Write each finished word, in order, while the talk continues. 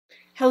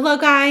Hello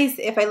guys,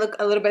 if I look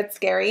a little bit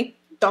scary,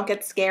 don't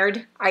get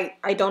scared.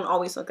 I don't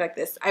always look like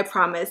this, I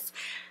promise.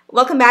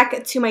 Welcome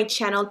back to my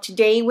channel.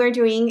 Today we're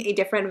doing a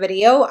different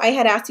video. I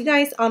had asked you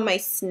guys on my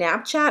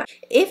Snapchat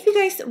if you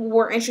guys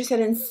were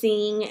interested in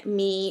seeing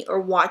me or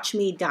watch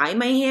me dye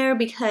my hair,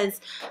 because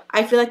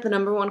I feel like the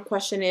number one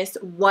question is,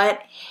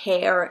 what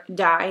hair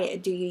dye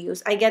do you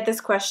use? I get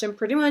this question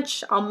pretty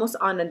much almost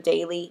on a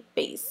daily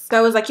basis. So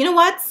I was like, you know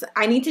what?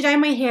 I need to dye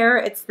my hair.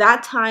 It's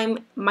that time.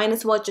 Might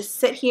as well just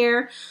sit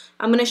here.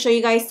 I'm going to show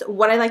you guys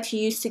what I like to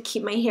use to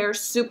keep my hair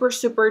super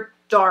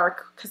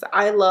dark, because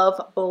I love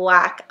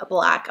black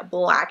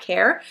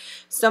hair.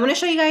 So I'm going to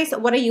show you guys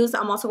what I use.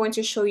 I'm also going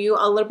to show you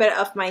a little bit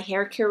of my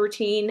hair care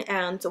routine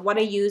and what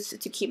I use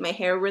to keep my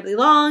hair really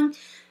long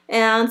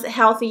and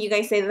healthy. You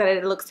guys say that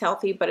it looks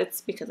healthy, but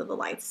it's because of the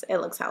lights. It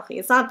looks healthy.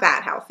 It's not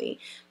that healthy.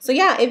 So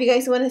yeah, if you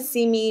guys want to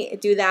see me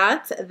do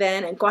that,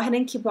 then go ahead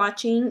and keep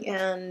watching,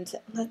 and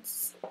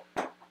let's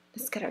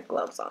get our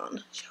gloves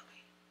on, shall we?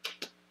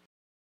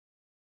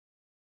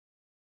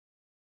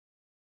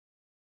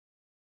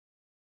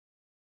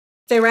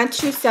 So I ran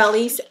to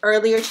Sally's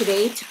earlier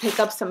today to pick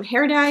up some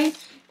hair dye.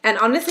 And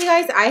honestly,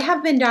 guys, I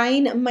have been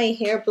dyeing my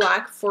hair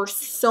black for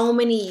so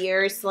many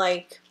years.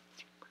 Like,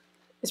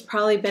 it's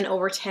probably been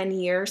over 10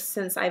 years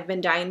since I've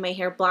been dyeing my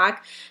hair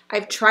black.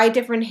 I've tried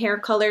different hair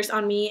colors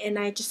on me, and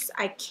I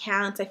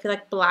can't. I feel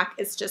like black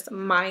is just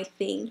my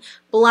thing.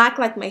 Black,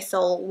 like my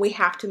soul, we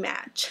have to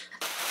match.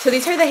 So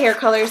these are the hair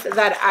colors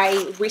that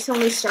I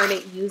recently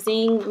started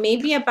using,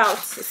 maybe about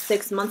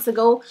 6 months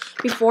ago.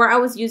 Before, I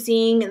was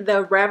using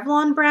the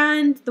Revlon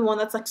brand, the one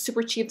that's like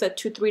super cheap, the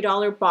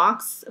 $2-3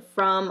 box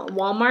from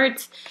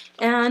Walmart,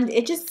 and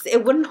it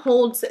wouldn't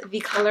hold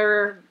the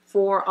color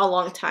for a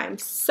long time.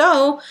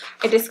 So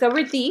I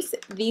discovered these.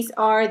 These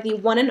are the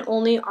one and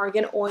only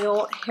Argan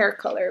Oil hair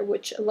color,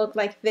 which look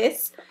like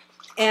this.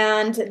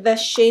 And the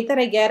shade that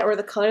I get, or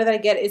the color that I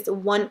get, is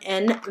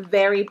 1N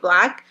Very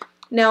Black.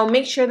 Now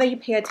make sure that you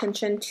pay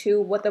attention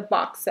to what the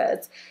box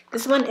says.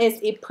 This one is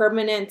a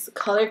permanent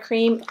color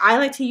cream. I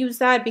like to use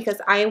that because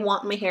I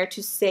want my hair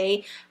to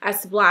stay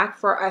as black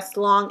for as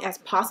long as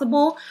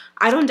possible.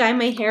 I don't dye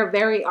my hair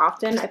very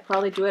often. I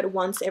probably do it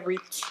once every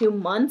 2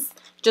 months.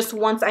 Just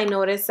once I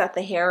notice that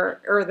the hair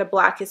or the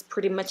black is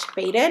pretty much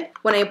faded.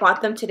 When I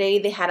bought them today,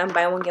 they had them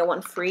buy one get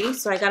one free,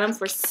 so I got them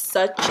for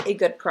such a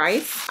good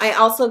price. I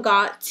also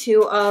got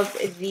 2 of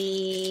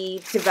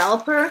the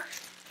developer.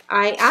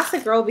 I asked the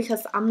girl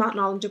because I'm not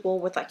knowledgeable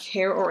with like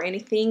hair or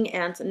anything,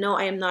 and no,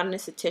 I am not an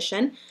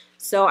esthetician.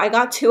 So I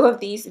got 2 of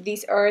these.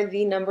 These are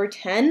the number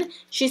 10.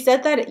 She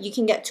said that you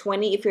can get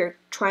 20 if you're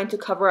trying to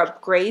cover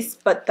up grays,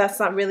 but that's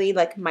not really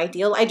like my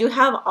deal. I do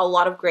have a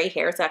lot of gray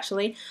hairs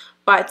actually,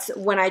 but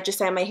when I just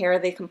dye my hair,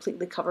 they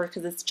completely cover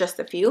because it's just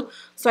a few.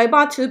 So I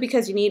bought 2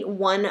 because you need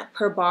 1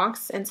 per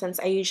box, and since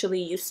I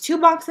usually use 2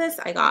 boxes,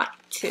 I got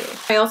 2.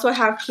 I also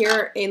have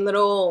here a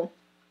little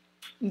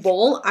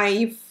bowl.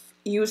 I've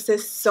used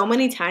this so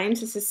many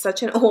times. This is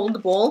such an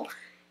old bowl.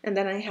 And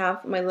then I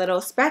have my little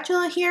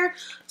spatula here.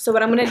 So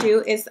what I'm going to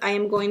do is I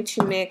am going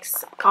to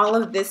mix all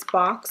of this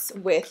box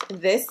with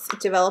this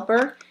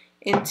developer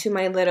into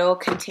my little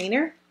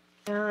container.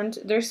 And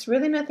there's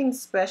really nothing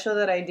special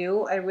that I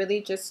do. I really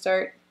just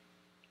start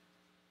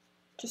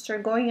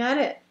going at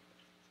it.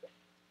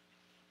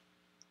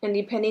 And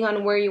depending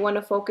on where you want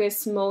to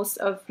focus most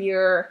of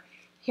your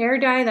hair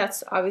dye,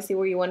 that's obviously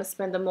where you want to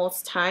spend the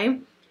most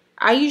time.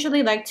 I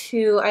usually like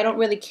to, I don't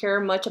really care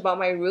much about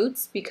my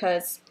roots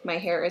because my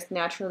hair is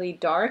naturally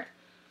dark,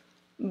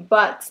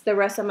 but the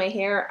rest of my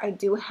hair, I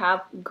do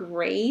have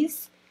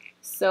grays.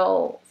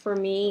 So for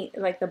me,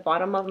 like the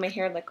bottom of my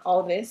hair, like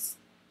all this,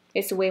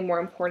 is way more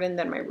important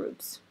than my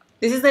roots.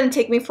 This is going to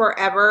take me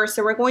forever,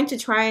 so we're going to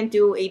try and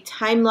do a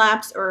time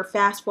lapse or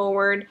fast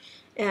forward,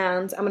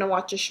 and I'm going to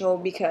watch a show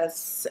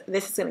because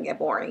this is going to get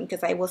boring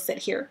because I will sit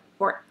here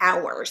for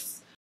hours.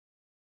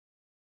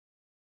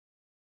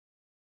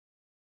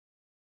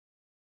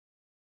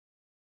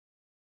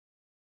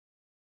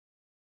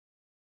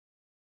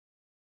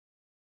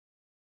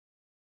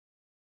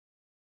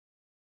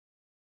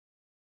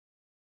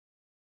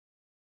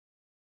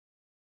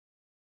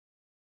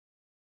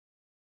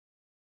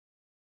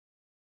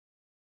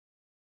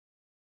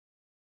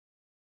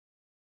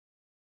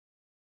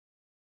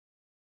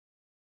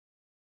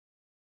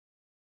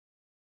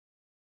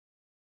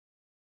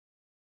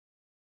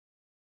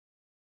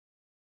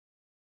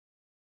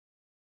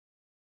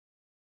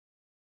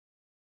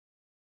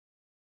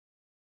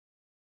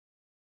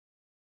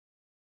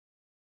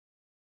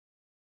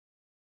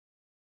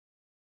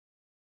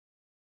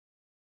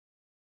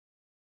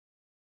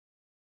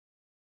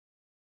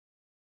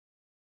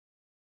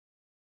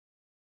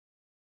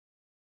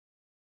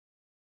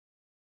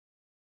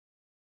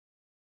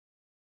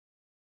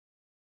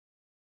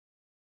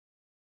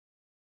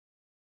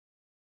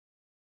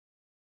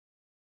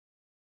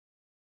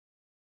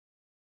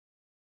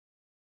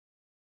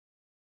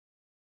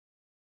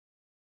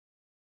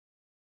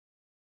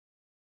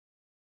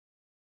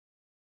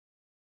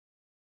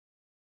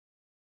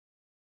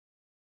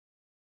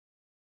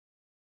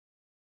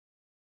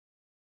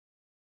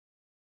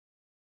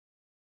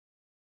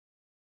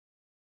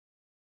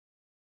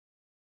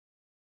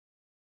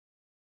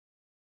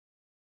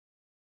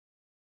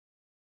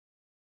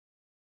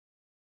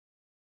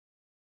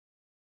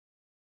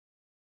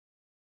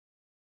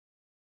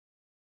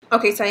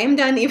 Okay, so I am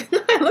done even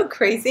though I look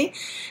crazy.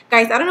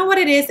 Guys, I don't know what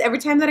it is. Every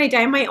time that I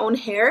dye my own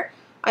hair,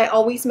 I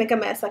always make a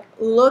mess. Like,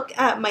 look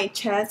at my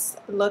chest.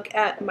 Look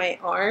at my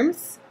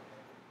arms.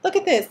 Look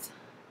at this.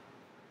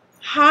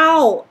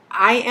 How?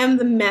 I am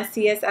the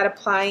messiest at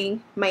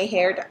applying my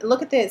hair.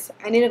 Look at this.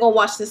 I need to go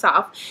wash this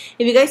off.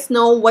 If you guys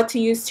know what to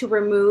use to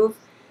remove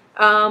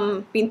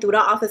pintura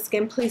off the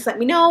skin, please let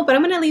me know. But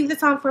I'm going to leave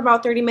this on for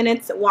about 30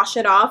 minutes, wash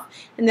it off,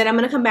 and then I'm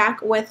going to come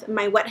back with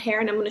my wet hair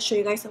and I'm going to show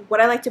you guys what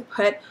I like to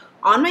put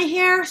on my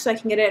hair so I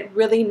can get it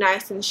really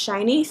nice and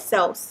shiny.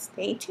 So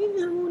stay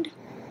tuned.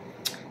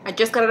 I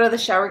just got out of the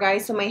shower,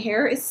 guys, so my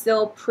hair is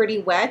still pretty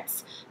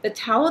wet. The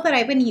towel that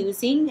I've been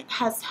using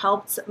has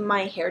helped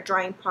my hair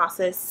drying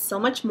process so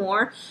much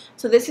more.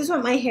 So this is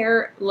what my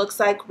hair looks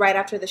like right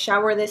after the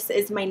shower. This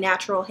is my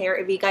natural hair.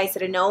 If you guys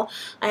didn't know,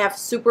 I have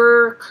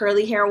super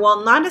curly hair.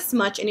 Well, not as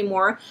much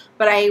anymore,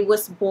 but I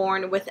was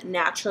born with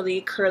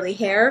naturally curly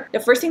hair. The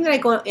first thing that I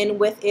go in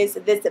with is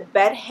this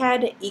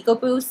Bedhead Ego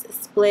Boost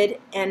Split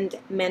End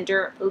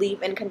Mender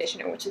Leave-In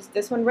Conditioner, which is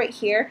this one right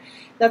here.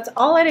 That's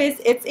all it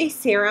is. It's a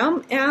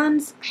serum,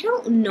 and I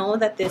don't know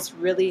that this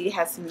really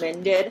has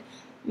mended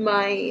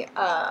my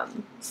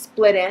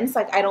split ends.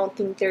 Like, I don't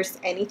think there's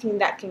anything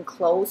that can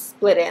close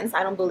split ends.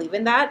 I don't believe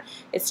in that.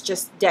 It's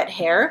just dead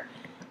hair.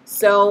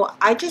 So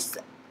I just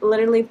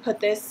literally put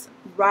this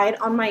right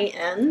on my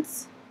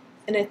ends,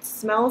 and it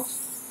smells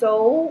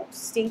so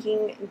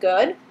stinking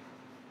good,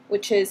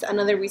 which is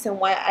another reason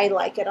why I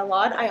like it a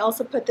lot. I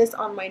also put this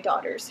on my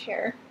daughter's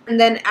hair. And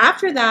then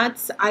after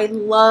that, I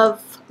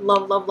love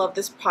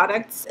this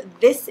product.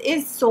 This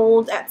is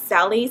sold at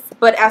Sally's,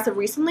 but as of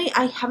recently,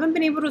 I haven't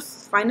been able to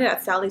find it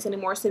at Sally's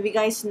anymore. So if you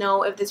guys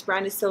know if this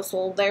brand is still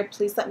sold there,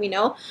 please let me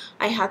know.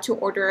 I had to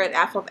order it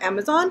off of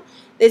Amazon.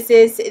 This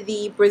is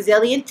the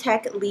Brazilian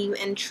Tech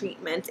Leave-In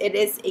Treatment. It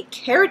is a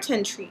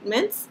keratin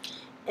treatment,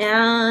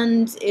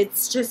 and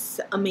it's just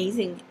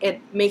amazing.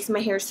 It makes my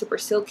hair super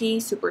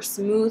silky, super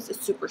smooth,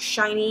 super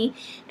shiny,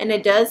 and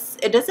it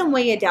doesn't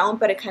weigh it down,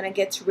 but it kind of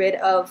gets rid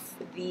of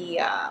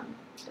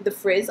the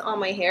frizz on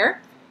my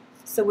hair.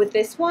 So with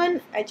this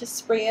one, I just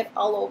spray it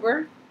all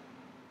over.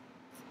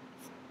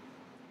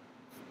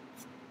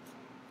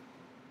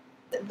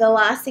 The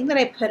last thing that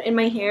I put in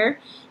my hair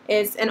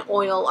is an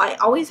oil. I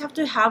always have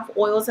to have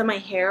oils in my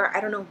hair.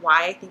 I don't know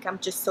why. I think I'm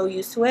just so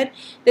used to it.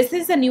 This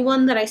is a new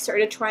one that I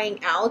started trying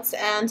out,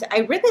 and I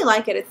really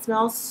like it. It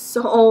smells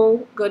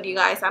so good, you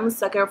guys. I'm a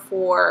sucker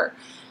for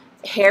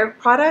hair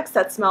products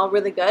that smell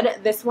really good.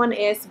 This one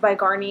is by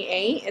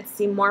Garnier. It's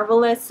the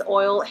Marvelous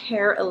Oil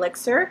Hair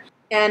Elixir,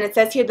 and it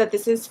says here that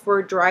this is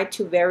for dry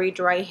to very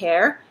dry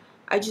hair.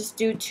 I just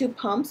do 2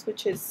 pumps,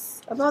 which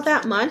is about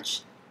that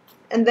much.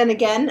 And then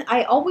again,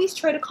 I always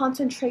try to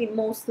concentrate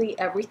mostly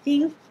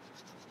everything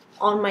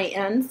on my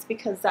ends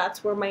because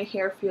that's where my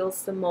hair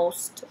feels the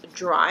most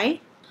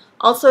dry.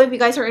 Also, if you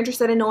guys are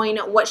interested in knowing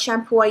what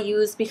shampoo I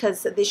use,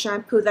 because the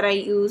shampoo that I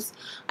use,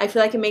 I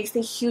feel like it makes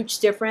a huge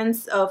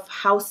difference of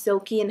how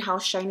silky and how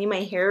shiny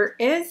my hair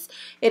is.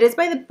 It is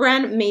by the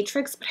brand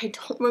Matrix, but I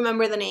don't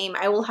remember the name.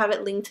 I will have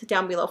it linked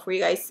down below for you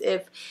guys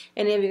if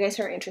any of you guys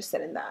are interested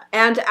in that.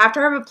 And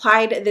after I've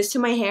applied this to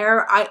my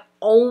hair, I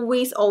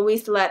always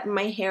let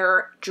my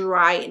hair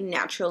dry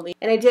naturally.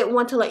 And I did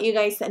want to let you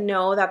guys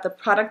know that the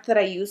product that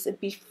I use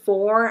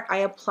before I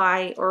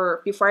apply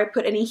or before I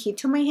put any heat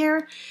to my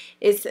hair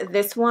is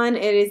this one.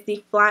 It is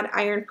the Flat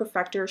Iron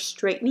Perfector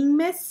Straightening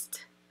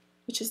Mist,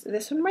 which is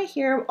this one right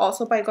here,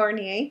 also by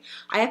Garnier.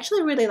 I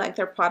actually really like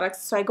their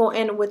products, so I go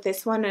in with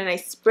this one and I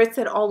spritz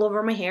it all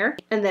over my hair,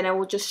 and then I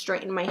will just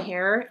straighten my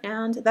hair,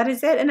 and that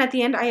is it. And at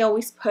the end, I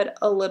always put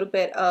a little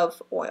bit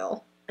of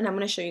oil. And I'm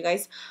going to show you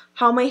guys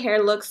how my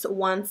hair looks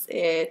once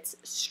it's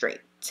straight.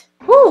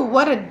 Whoo,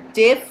 what a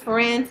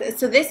difference.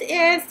 So this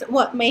is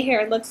what my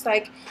hair looks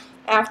like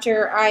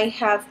after I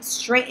have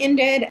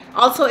straightened it.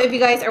 Also, if you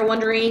guys are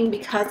wondering,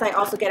 because I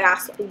also get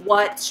asked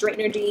what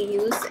straightener do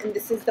you use, and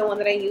this is the one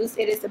that I use.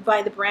 It is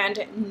by the brand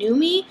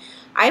Numi.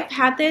 I've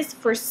had this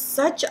for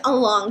such a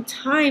long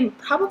time,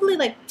 probably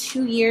like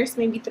 2 years,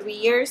 maybe 3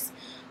 years.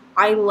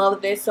 I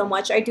love this so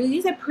much. I do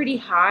use it pretty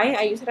high.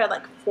 I use it at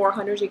like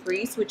 400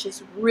 degrees, which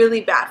is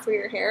really bad for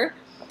your hair.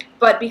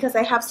 But because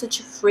I have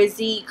such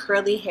frizzy,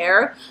 curly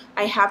hair,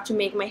 I have to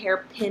make my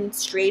hair pin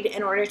straight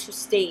in order to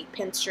stay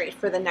pin straight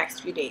for the next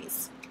few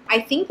days. I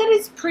think that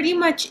is pretty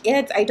much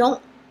it. I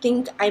don't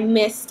think I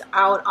missed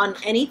out on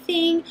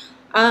anything.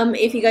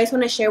 If you guys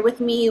want to share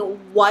with me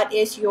what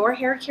is your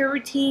hair care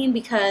routine,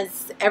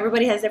 because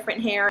everybody has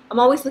different hair. I'm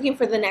always looking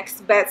for the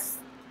next best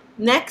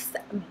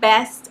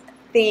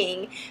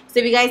thing. So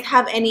if you guys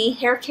have any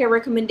hair care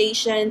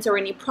recommendations or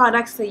any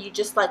products that you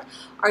just like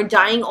are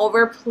dying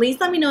over, please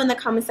let me know in the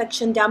comment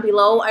section down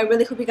below. I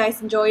really hope you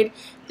guys enjoyed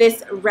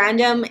this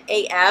random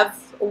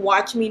AF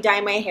watch me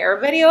dye my hair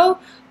video,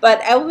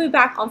 but I will be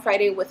back on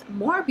Friday with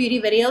more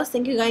beauty videos.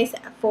 Thank you guys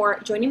for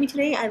joining me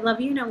today. I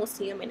love you, and I will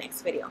see you in my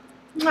next video.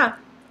 Mwah.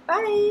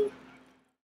 Bye.